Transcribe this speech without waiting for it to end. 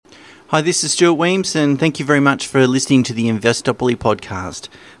Hi, this is Stuart Weems, and thank you very much for listening to the Investopoly podcast.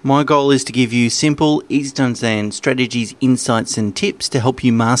 My goal is to give you simple, easy to understand strategies, insights and tips to help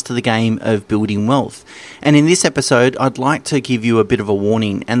you master the game of building wealth. And in this episode, I'd like to give you a bit of a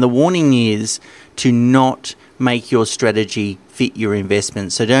warning. And the warning is to not make your strategy fit your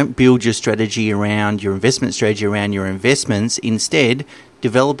investments. So don't build your strategy around your investment strategy around your investments. Instead,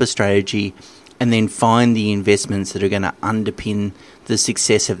 develop a strategy and then find the investments that are going to underpin the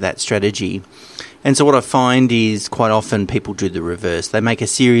success of that strategy. And so what I find is quite often people do the reverse. They make a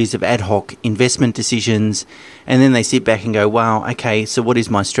series of ad hoc investment decisions and then they sit back and go, wow, okay, so what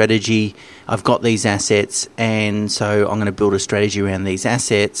is my strategy? I've got these assets and so I'm going to build a strategy around these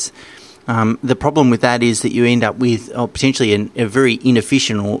assets. The problem with that is that you end up with potentially a very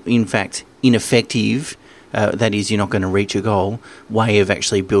inefficient or in fact ineffective, that is you're not going to reach a goal, way of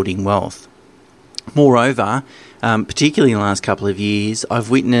actually building wealth. Moreover, particularly in the last couple of years, I've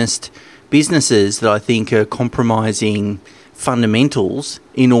witnessed businesses that I think are compromising fundamentals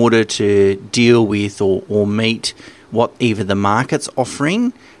in order to deal with or meet what either the market's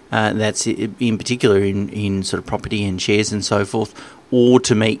offering, that's in particular in sort of property and shares and so forth, or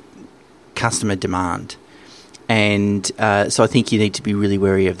to meet customer demand. And so I think you need to be really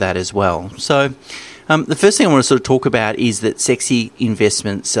wary of that as well. So the first thing I want to sort of talk about is that sexy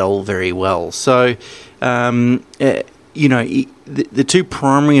investments sell very well. So, the two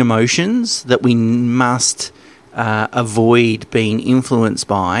primary emotions that we must avoid being influenced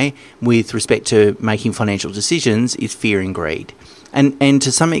by with respect to making financial decisions is fear and greed. And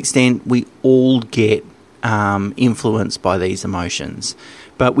to some extent, we all get influenced by these emotions.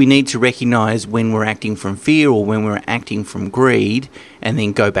 But we need to recognise when we're acting from fear or when we're acting from greed and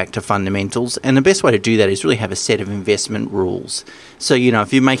then go back to fundamentals. And the best way to do that is really have a set of investment rules. So,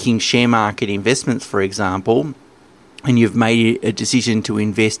 if you're making share market investments, for example, and you've made a decision to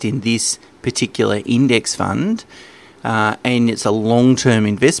invest in this particular index fund, and it's a long-term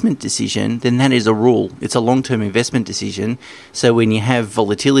investment decision, then that is a rule. It's a long-term investment decision. So when you have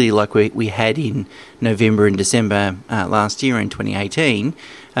volatility like we had in November and December last year in 2018,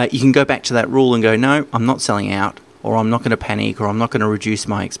 you can go back to that rule and go, no, I'm not selling out, or I'm not going to panic, or I'm not going to reduce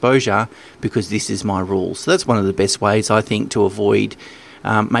my exposure because this is my rule. So that's one of the best ways, I think, to avoid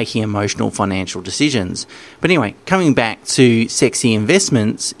making emotional financial decisions. But anyway, coming back to sexy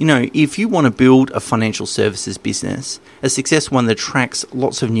investments, if you want to build a financial services business, a successful one that attracts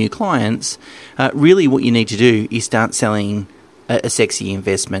lots of new clients, really what you need to do is start selling a sexy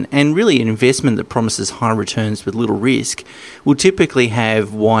investment. And really an investment that promises high returns with little risk will typically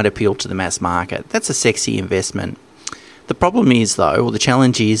have wide appeal to the mass market. That's a sexy investment. The problem is, though, or the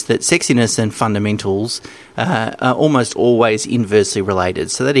challenge is that sexiness and fundamentals are almost always inversely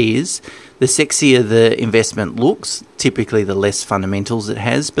related. So that is, the sexier the investment looks, typically the less fundamentals it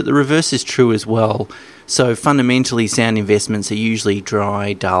has, but the reverse is true as well. So fundamentally sound investments are usually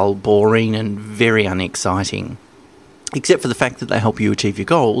dry, dull, boring, and very unexciting, except for the fact that they help you achieve your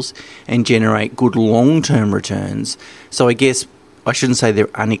goals and generate good long-term returns. So I guess I shouldn't say they're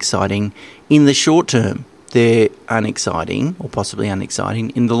unexciting. In the short term, they're unexciting or possibly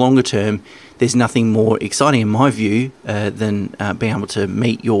unexciting. In the longer term, there's nothing more exciting, in my view, than being able to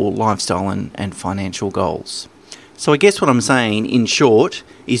meet your lifestyle and financial goals. So I guess what I'm saying, in short,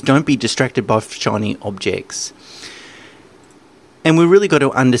 is don't be distracted by shiny objects. And we've really got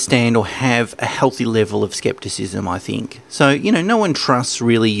to understand or have a healthy level of skepticism, I think. So, no one trusts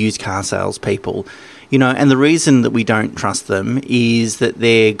really used car salespeople. And the reason that we don't trust them is that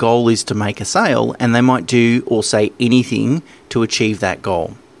their goal is to make a sale and they might do or say anything to achieve that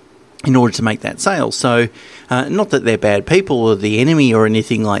goal in order to make that sale. So not that they're bad people or the enemy or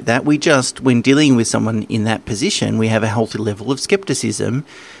anything like that. We just, when dealing with someone in that position, we have a healthy level of skepticism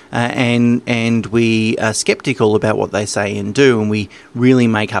and we are skeptical about what they say and do, and we really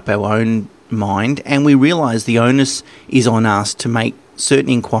make up our own mind, and we realise the onus is on us to make certain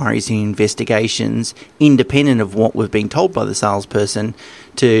inquiries and investigations independent of what we've been told by the salesperson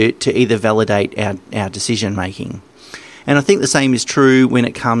to either validate our decision making. And I think the same is true when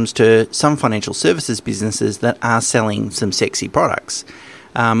it comes to some financial services businesses that are selling some sexy products.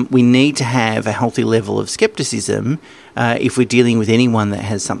 We need to have a healthy level of skepticism if we're dealing with anyone that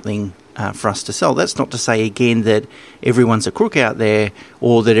has something for us to sell. That's not to say, again, that everyone's a crook out there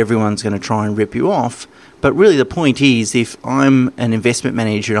or that everyone's going to try and rip you off. But really the point is, if I'm an investment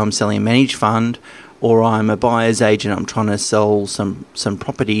manager and I'm selling a managed fund, or I'm a buyer's agent, I'm trying to sell some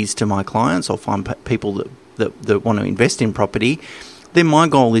properties to my clients or find people that want to invest in property, then my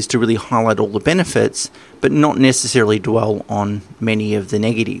goal is to really highlight all the benefits, but not necessarily dwell on many of the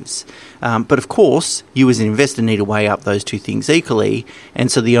negatives. But of course, you as an investor need to weigh up those two things equally,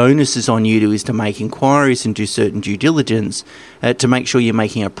 and so the onus is on you to make inquiries and do certain due diligence to make sure you're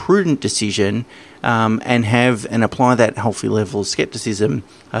making a prudent decision, and apply that healthy level of skepticism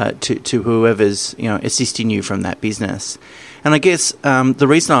to whoever's assisting you from that business. And I guess the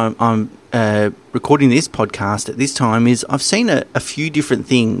reason I'm recording this podcast at this time is I've seen a few different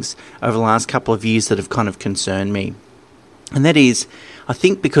things over the last couple of years that have kind of concerned me. And that is, I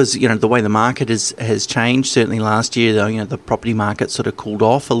think because, the way the market has changed, certainly last year, the property market sort of cooled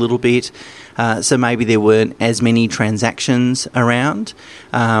off a little bit. So maybe there weren't as many transactions around.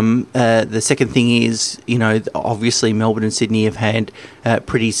 The second thing is, obviously Melbourne and Sydney have had a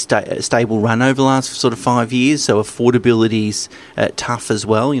pretty stable run over the last sort of 5 years. So affordability's tough as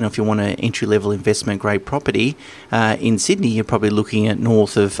well. If you want an entry-level investment-grade property in Sydney, you're probably looking at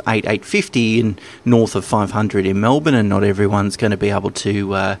north of 850 and north of 500 in Melbourne, and not everyone's going to be able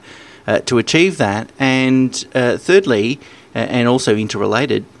to achieve that. And thirdly, and also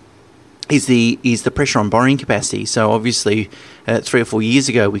interrelated, is the pressure on borrowing capacity. So obviously 3 or 4 years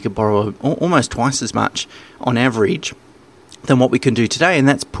ago we could borrow almost twice as much on average than what we can do today, and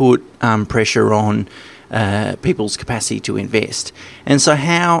that's put pressure on people's capacity to invest. And so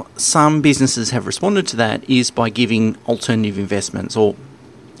how some businesses have responded to that is by giving alternative investments or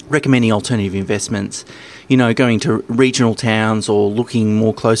recommending alternative investments, going to regional towns or looking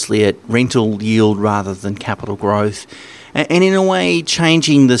more closely at rental yield rather than capital growth. And in a way,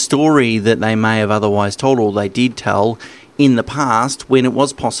 changing the story that they may have otherwise told, or they did tell in the past when it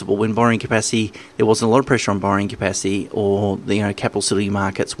was possible, when borrowing capacity, there wasn't a lot of pressure on borrowing capacity, or the capital city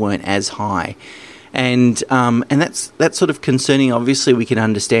markets weren't as high. And that's sort of concerning. Obviously, we can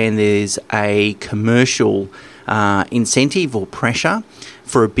understand there's a commercial incentive or pressure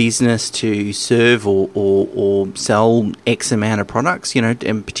for a business to serve or sell X amount of products,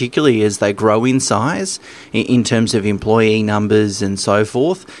 and particularly as they grow in size in terms of employee numbers and so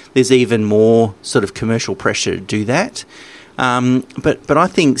forth, there's even more sort of commercial pressure to do that. But I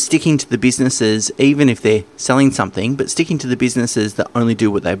think sticking to the businesses, even if they're selling something, but sticking to the businesses that only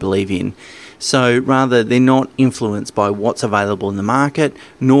do what they believe in. So rather, they're not influenced by what's available in the market,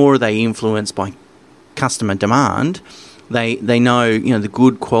 nor are they influenced by customer demand. They know, the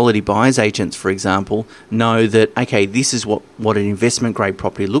good quality buyers agents, for example, know that, okay, this is what an investment grade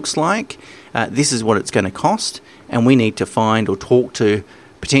property looks like. This is what it's going to cost, and we need to find or talk to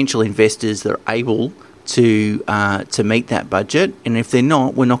potential investors that are able to meet that budget. And if they're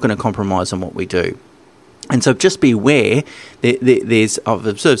not, we're not going to compromise on what we do. And so just be aware that I've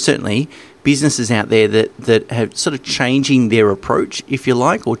observed certainly businesses out there that have sort of changing their approach, if you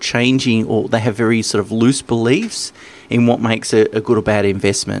like, or they have very sort of loose beliefs in what makes a good or bad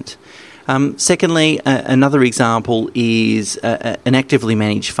investment. Secondly, another example is an actively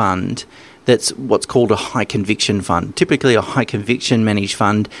managed fund that's what's called a high conviction fund. Typically, a high conviction managed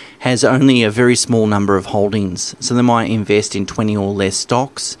fund has only a very small number of holdings. So they might invest in 20 or less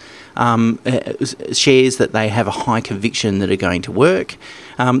stocks, shares that they have a high conviction that are going to work.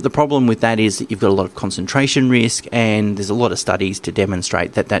 The problem with that is that you've got a lot of concentration risk, and there's a lot of studies to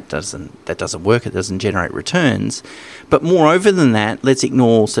demonstrate that doesn't work. It doesn't generate returns. But moreover than that, let's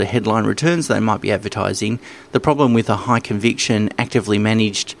ignore sort of headline returns they might be advertising. The problem with a high conviction, actively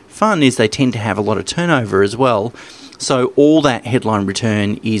managed fund is they tend to have a lot of turnover as well. So all that headline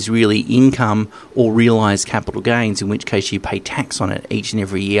return is really income or realised capital gains, in which case you pay tax on it each and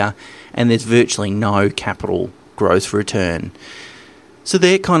every year, and there's virtually no capital growth return. So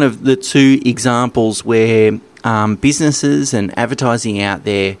they're kind of the two examples where businesses and advertising out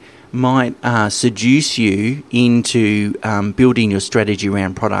there might seduce you into building your strategy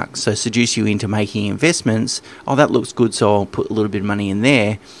around products. So seduce you into making investments. Oh, that looks good, so I'll put a little bit of money in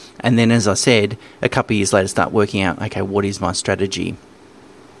there. And then, as I said, a couple of years later, start working out, okay, what is my strategy?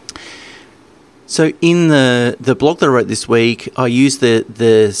 So in the blog that I wrote this week, I used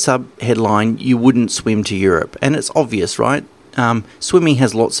the sub-headline, "You wouldn't swim to Europe." And it's obvious, right? Swimming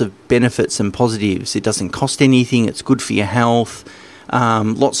has lots of benefits and positives. It doesn't cost anything. It's good for your health.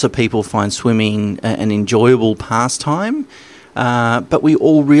 Lots of people find swimming an enjoyable pastime. But we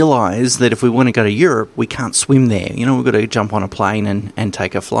all realise that if we want to go to Europe, we can't swim there. We've got to jump on a plane and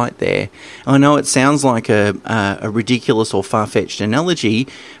take a flight there. I know it sounds like a ridiculous or far-fetched analogy,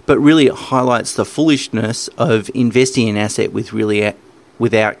 but really it highlights the foolishness of investing in an asset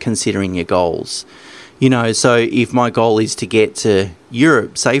without considering your goals. So if my goal is to get to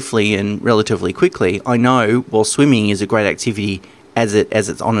Europe safely and relatively quickly, I know while swimming is a great activity as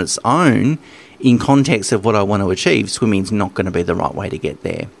it's on its own, in context of what I want to achieve, swimming's not going to be the right way to get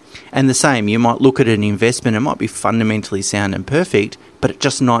there. And the same, you might look at an investment, it might be fundamentally sound and perfect, but it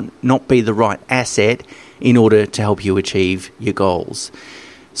just not be the right asset in order to help you achieve your goals.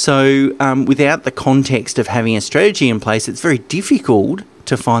 So without the context of having a strategy in place, it's very difficult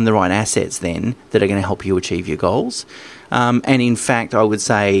to find the right assets then that are going to help you achieve your goals. And in fact, I would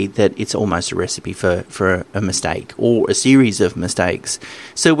say that it's almost a recipe for a mistake or a series of mistakes.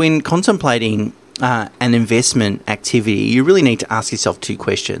 So when contemplating an investment activity, you really need to ask yourself two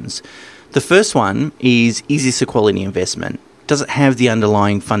questions. The first one is this a quality investment? Does it have the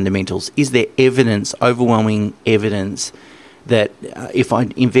underlying fundamentals? Is there evidence, overwhelming evidence, that if I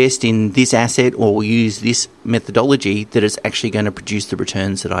invest in this asset or use this methodology, that it's actually going to produce the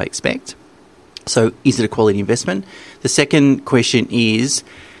returns that I expect? So is it a quality investment? The second question is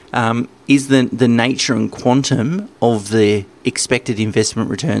the nature and quantum of the expected investment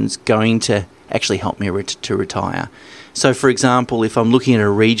returns going to actually help me to retire? So, for example, if I'm looking at a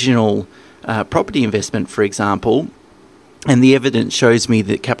regional property investment, for example, and the evidence shows me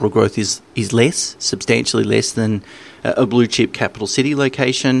that capital growth is less, substantially less than a blue chip capital city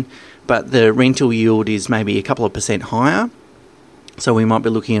location, but the rental yield is maybe a couple of percent higher. So we might be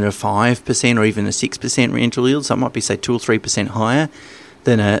looking at a 5% or even a 6% rental yield. So it might be, say, 2 or 3% higher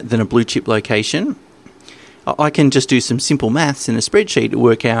than a blue chip location. I can just do some simple maths in a spreadsheet to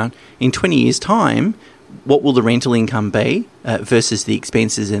work out in 20 years' time what will the rental income be versus the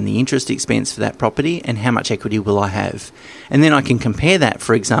expenses and the interest expense for that property, and how much equity will I have. And then I can compare that,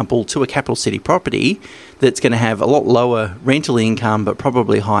 for example, to a capital city property that's going to have a lot lower rental income but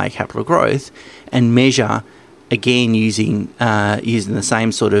probably higher capital growth, and measure, again, using the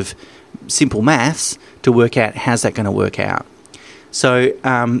same sort of simple maths to work out how's that going to work out. So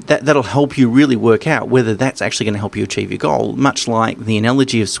that'll help you really work out whether that's actually going to help you achieve your goal. Much like the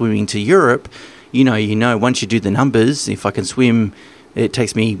analogy of swimming to Europe, you know, once you do the numbers, if I can swim, it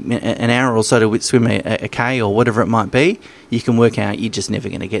takes me an hour or so to swim a K or whatever it might be, you can work out you're just never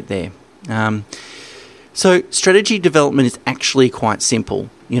going to get there. So strategy development is actually quite simple.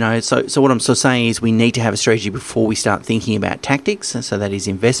 So what I'm sort of saying is we need to have a strategy before we start thinking about tactics, so that is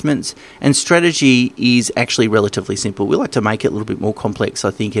investments. And strategy is actually relatively simple. We like to make it a little bit more complex,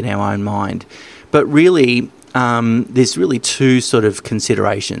 I think, in our own mind. But really, there's really two sort of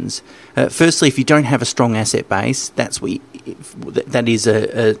considerations. Firstly, if you don't have a strong asset base, that is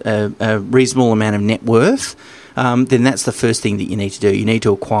a reasonable amount of net worth, then that's the first thing that you need to do. You need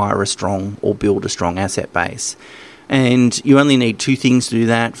to acquire a strong or build a strong asset base. And you only need two things to do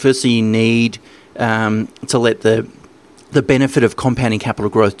that. Firstly, you need to let the benefit of compounding capital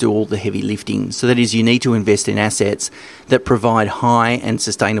growth do all the heavy lifting. So that is, you need to invest in assets that provide high and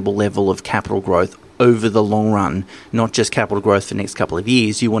sustainable level of capital growth over the long run, not just capital growth for the next couple of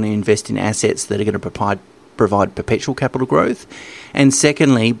years. You want to invest in assets that are going to provide perpetual capital growth. And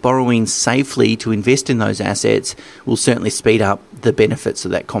secondly, borrowing safely to invest in those assets will certainly speed up the benefits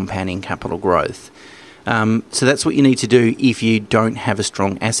of that compounding capital growth. So that's what you need to do if you don't have a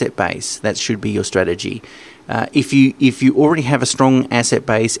strong asset base. That should be your strategy. If you already have a strong asset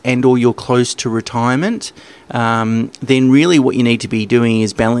base and or you're close to retirement, then really what you need to be doing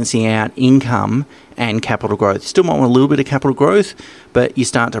is balancing out income and capital growth. Still might want a little bit of capital growth, but you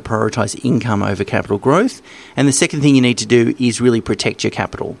start to prioritise income over capital growth. And the second thing you need to do is really protect your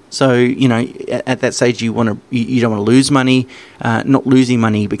capital. So, at that stage you don't want to lose money. Not losing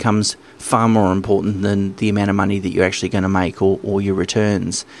money becomes far more important than the amount of money that you're actually going to make or your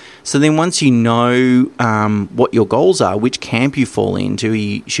returns. So then once you know what your goals are, which camp you fall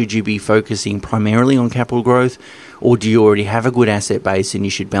into, should you be focusing primarily on capital growth, or do you already have a good asset base and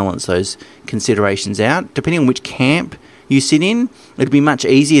you should balance those considerations out? Depending on which camp you sit in, it'd be much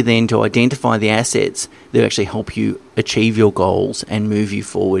easier then to identify the assets that actually help you achieve your goals and move you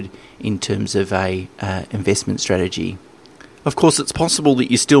forward in terms of a investment strategy. Of course, it's possible that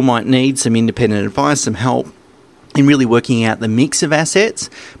you still might need some independent advice, some help in really working out the mix of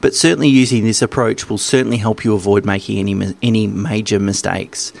assets, but certainly using this approach will certainly help you avoid making any major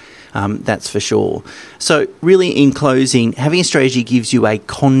mistakes. That's for sure. So really, in closing, having a strategy gives you a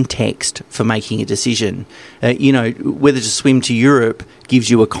context for making a decision. Whether to swim to Europe gives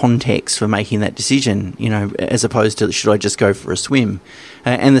you a context for making that decision, as opposed to should I just go for a swim?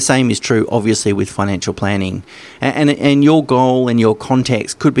 And the same is true, obviously, with financial planning. And your goal and your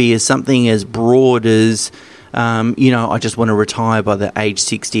context could be as something as broad as I just want to retire by the age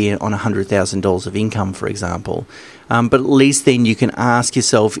 60 on $100,000 of income, for example. But at least then you can ask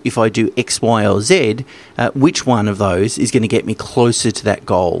yourself, if I do X, Y, or Z, which one of those is going to get me closer to that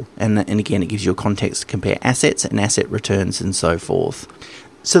goal? And again, it gives you a context to compare assets and asset returns and so forth.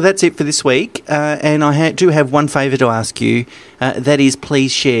 So that's it for this week, and I do have one favour to ask you. That is,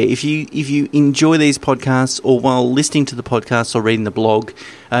 please share. If you enjoy these podcasts, or while listening to the podcast or reading the blog,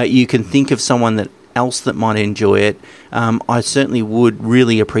 you can think of someone else that might enjoy it. I certainly would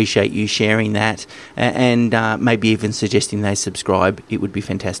really appreciate you sharing that, and maybe even suggesting they subscribe. It would be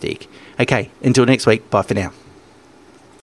fantastic. Okay, until next week. Bye for now.